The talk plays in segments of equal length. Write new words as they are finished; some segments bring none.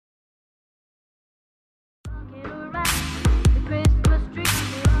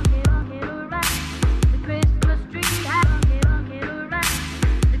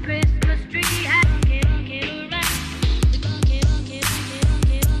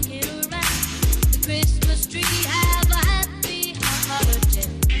Christmas tree. Have a happy holiday.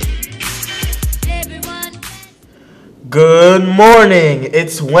 Everyone. Good morning.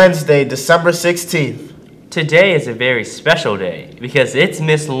 It's Wednesday, December 16th. Today is a very special day because it's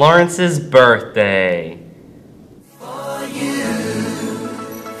Miss Lawrence's birthday. For you,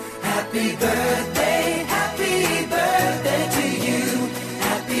 happy birthday to you.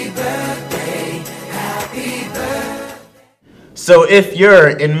 Happy birthday, happy birthday. So if you're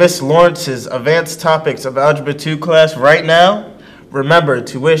in Miss Lawrence's Advanced Topics of Algebra 2 class right now, remember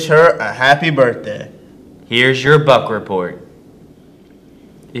to wish her a happy birthday. Here's your Buc Report.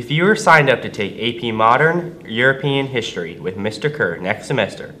 If you are signed up to take AP Modern European History with Mr. Kerr next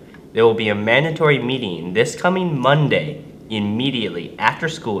semester, there will be a mandatory meeting this coming Monday immediately after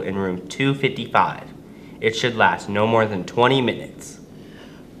school in room 255. It should last no more than 20 minutes.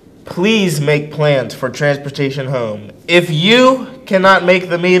 Please make plans for transportation home. If you cannot make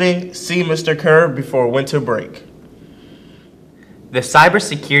the meeting, see Mr. Kerr before winter break. The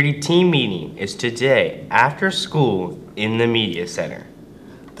cybersecurity team meeting is today after school in the media center.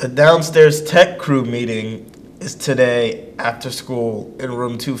 The downstairs tech crew meeting is today after school in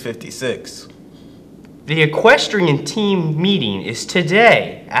room 256. The equestrian team meeting is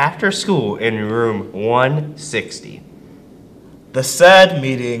today after school in room 160. The SAD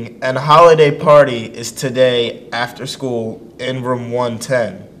meeting and holiday party is today after school in room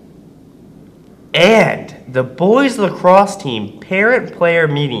 110. And the boys lacrosse team parent-player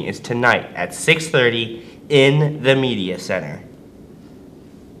meeting is tonight at 6:30 in the media center.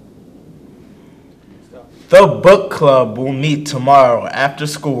 The book club will meet tomorrow after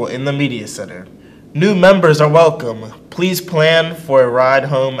school in the media center. New members are welcome. Please plan for a ride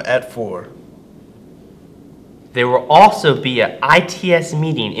home at 4. There will also be an ITS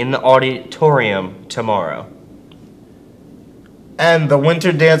meeting in the auditorium tomorrow. And the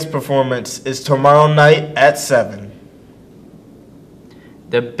winter dance performance is tomorrow night at 7.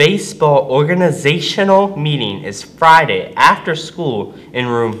 The baseball organizational meeting is Friday after school in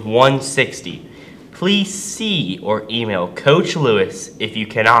room 160. Please see or email Coach Lewis if you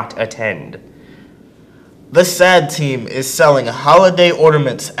cannot attend. The SAD team is selling holiday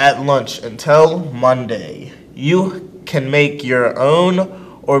ornaments at lunch until Monday. You can make your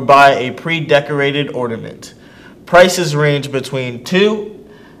own or buy a pre-decorated ornament. Prices range between $2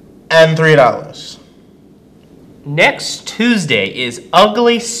 and $3. Next Tuesday is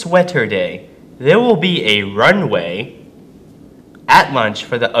Ugly Sweater Day. There will be a runway at lunch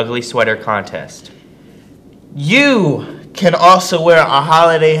for the Ugly Sweater contest. You can also wear a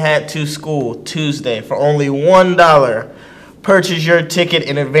holiday hat to school Tuesday for only $1. Purchase your ticket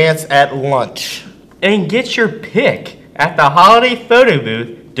in advance at lunch. And get your pick at the holiday photo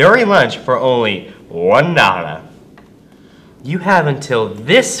booth during lunch for only $1. You have until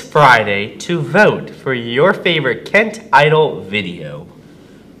this Friday to vote for your favorite Kent Idol video.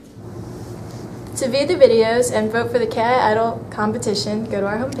 To view the videos and vote for the KI Idol competition, go to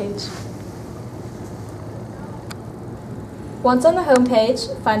our homepage. Once on the homepage,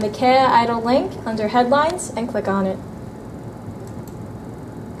 find the KI Idol link under Headlines and click on it.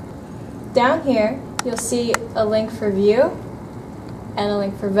 Down here, you'll see a link for View and a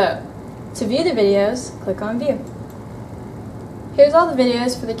link for Vote. To view the videos, click on View. Here's all the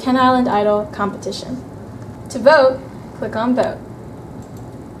videos for the Kent Island Idol competition. To vote, click on Vote.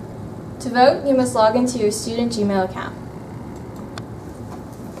 To vote, you must log into your student Gmail account.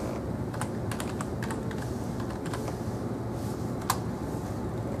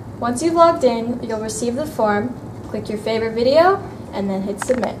 Once you've logged in, you'll receive the form, click your favorite video, and then hit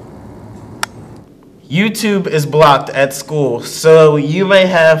Submit. YouTube is blocked at school, so you may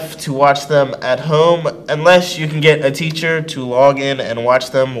have to watch them at home unless you can get a teacher to log in and watch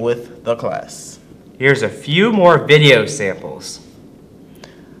them with the class. Here's a few more video samples.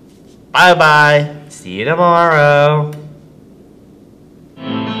 Bye-bye. See you tomorrow.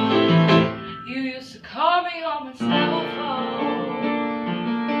 You used to call me on my cell phone.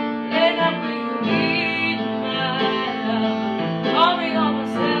 Late night when you need my help. Call me on my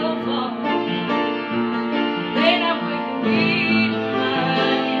cell phone. Late night when you need my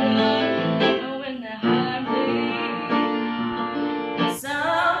love. Knowing that I'm late.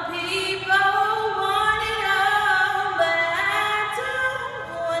 Some people want it all, but I don't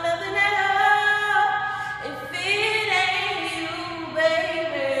wanna know if it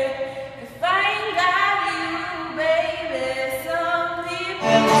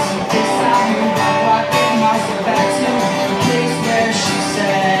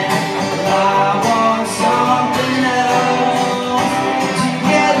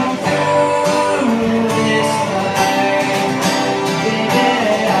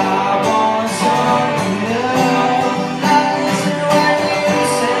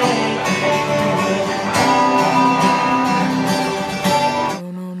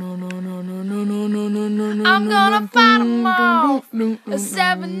I'm gonna fight them off. A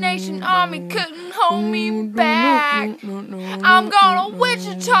 7-nation army couldn't hold me back. I'm gonna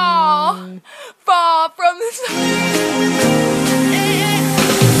Wichita, far from the sun.